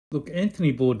Look,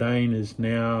 Anthony Bourdain is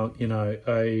now,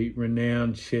 a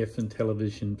renowned chef and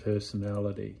television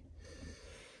personality.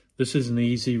 This is an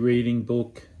easy reading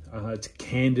book. It's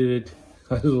candid.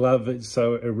 I love it.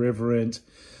 So irreverent.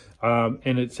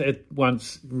 And it's at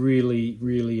once really,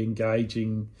 really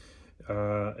engaging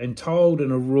and told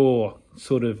in a raw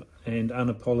sort of and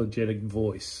unapologetic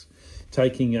voice,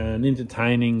 taking an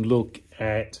entertaining look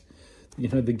at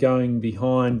the going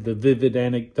behind the vivid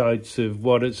anecdotes of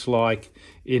what it's like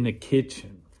in a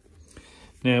kitchen.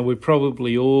 Now, we're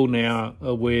probably all now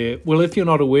aware, well, if you're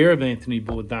not aware of Anthony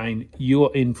Bourdain,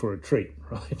 you're in for a treat,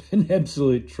 right? An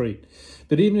absolute treat.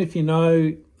 But even if you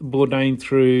know Bourdain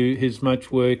through his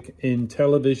much work in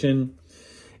television,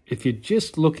 if you're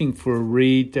just looking for a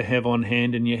read to have on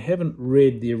hand and you haven't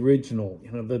read the original,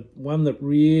 the one that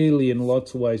really in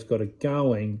lots of ways got it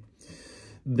going,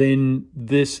 then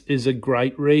this is a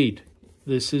great read.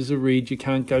 This is a read you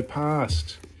can't go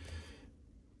past.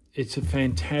 It's a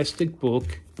fantastic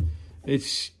book.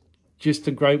 It's just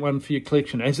a great one for your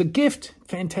collection. As a gift,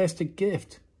 fantastic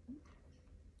gift.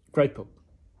 Great book.